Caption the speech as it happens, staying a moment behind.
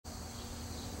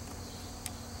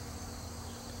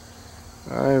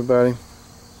Hi everybody,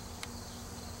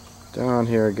 down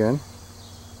here again.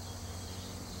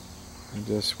 I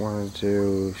just wanted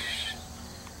to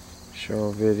show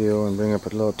a video and bring up a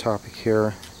little topic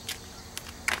here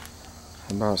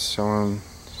about selling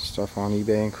stuff on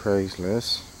eBay and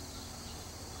Craigslist.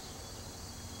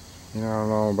 You know, I don't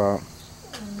know about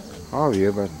all of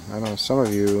you, but I know some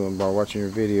of you, about watching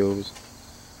your videos,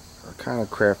 are kind of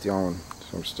crafty on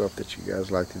some stuff that you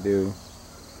guys like to do.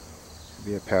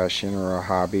 Be a passion or a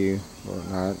hobby or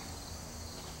whatnot.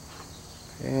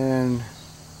 And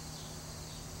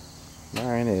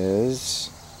mine is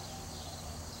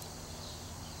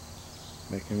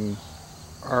making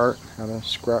art out of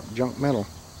scrap junk metal.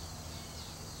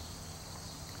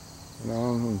 You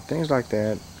know, and things like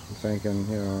that. I'm thinking,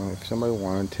 you know, if somebody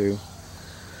wanted to,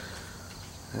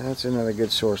 that's another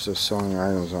good source of selling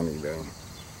items on eBay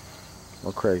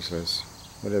or Craigslist,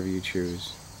 whatever you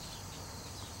choose.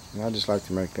 And I just like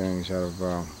to make things out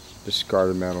of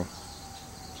discarded metal.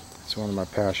 It's one of my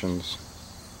passions.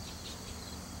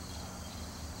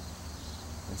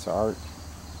 It's art.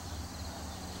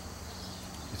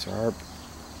 It's an art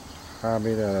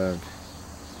hobby that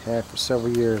I've had for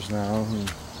several years now.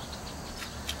 And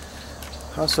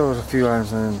I sold a few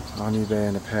items on eBay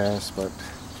in the past, but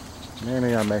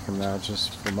mainly I make them now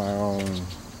just for my own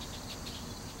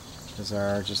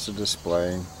desire, just to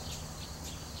display.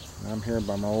 I'm here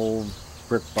by my old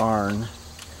brick barn,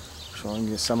 showing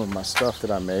you some of my stuff that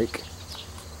I make.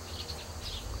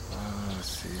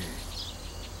 Let's see.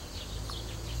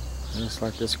 Just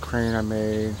like this crane I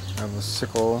made out of a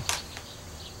sickle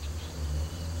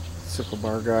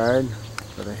bar guide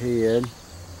for the head.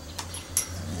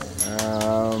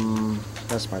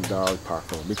 That's my dog,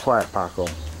 Paco. Be quiet, Paco.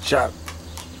 Shut up.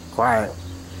 Quiet.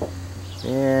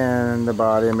 And the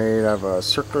body I made out of a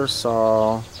circular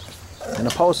saw and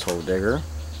a post hole digger.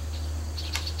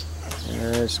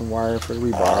 And there's some wire for the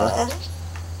rebar.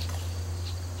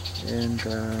 And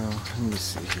let me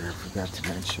see here, I forgot to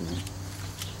mention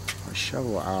a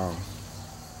shovel owl.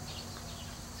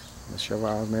 The shovel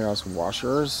owl is made out of some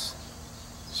washers,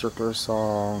 circular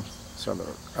saw, some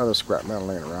other scrap metal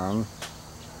laying around.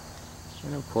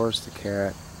 And of course the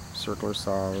cat, circular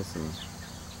saws and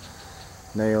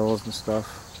nails and stuff.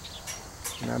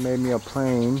 And I made me a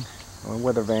plane on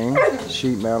weather vane,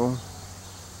 sheet metal,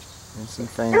 and some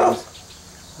things.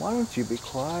 Why don't you be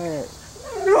quiet?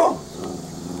 I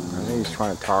think he's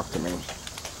trying to talk to me.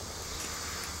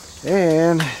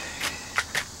 And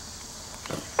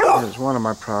here's one of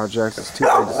my projects. It's too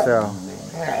big to sell.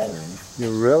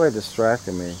 You're really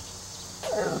distracting me.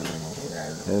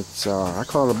 It's I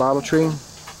call it a bottle tree.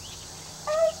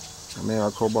 I made out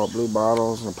of cobalt blue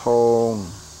bottles and a pole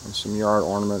and some yard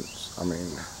ornaments. I mean,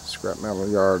 scrap metal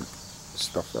yard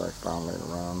stuff that I found later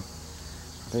around.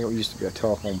 I think it used to be a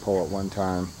telephone pole at one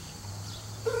time.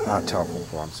 Not a telephone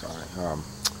pole, I'm sorry.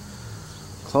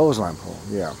 Clothesline pole,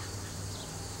 yeah.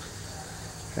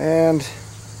 And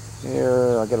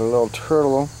here I got a little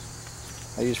turtle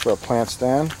I use for a plant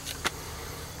stand.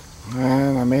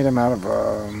 And I made him out of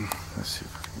let's see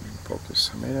if I can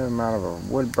focus. I made him out of a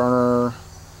wood burner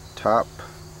top.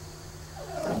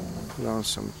 Put on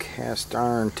some cast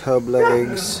iron tub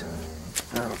legs.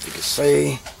 I don't know if you can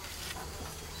see.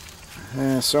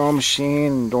 And a sewing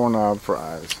machine and doorknob for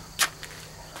eyes.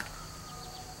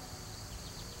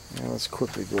 Now let's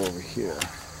quickly go over here.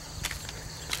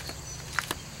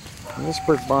 And this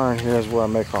brick barn here is where I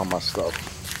make all my stuff.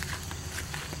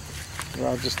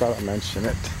 Well, I just thought I'd mention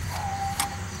it.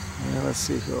 Yeah, let's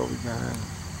see what we got.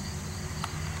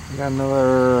 We got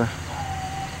another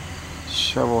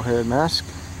shovel head mask.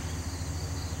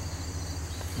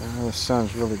 The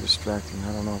sun's really distracting.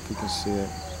 I don't know if you can see it.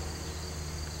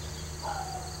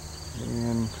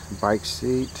 And bike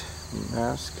seat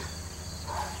mask.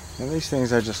 And these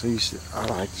things I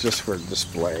like just for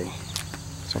display.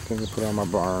 Something to put on my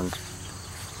barn.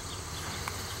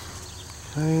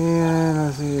 And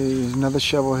I see another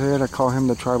shovel head. I call him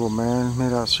the tribal man.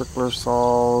 Made out of circular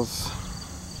saws,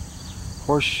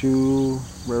 horseshoe,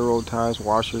 railroad ties,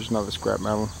 washers, and other scrap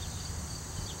metal.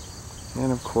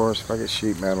 And of course, if I get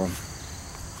sheet metal,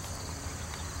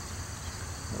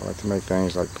 I like to make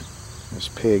things like this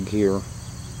pig here.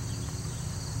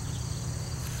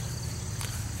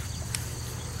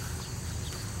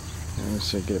 And let's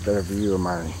see, get a better view of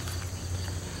my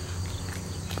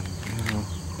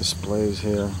displays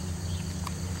here.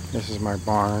 This is my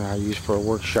barn I use for a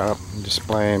workshop,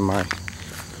 displaying my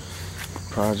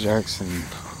projects and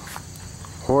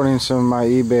hoarding some of my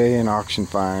eBay and auction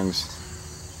finds.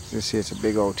 You see, it's a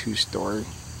big old two-story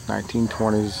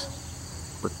 1920s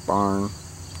brick barn.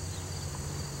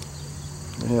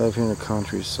 I live here in the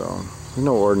country, so There's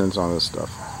no ordinance on this stuff,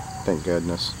 thank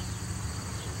goodness.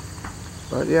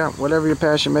 But yeah, whatever your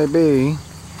passion may be,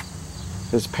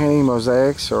 it's painting,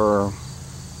 mosaics, or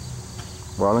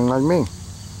welding like me.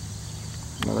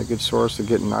 Another good source of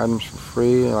getting items for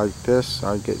free like this.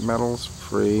 I get metals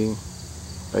free,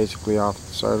 basically off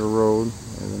the side of the road,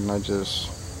 and then I just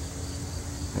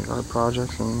make art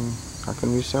projects and I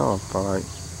can resell if I like.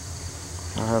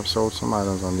 I have sold some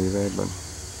items on eBay, but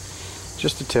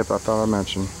just a tip I thought I'd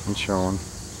mention and showing.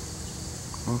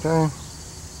 Okay.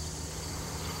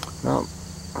 Well,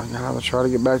 I gotta try to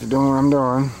get back to doing what I'm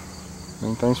doing.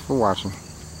 And thanks for watching.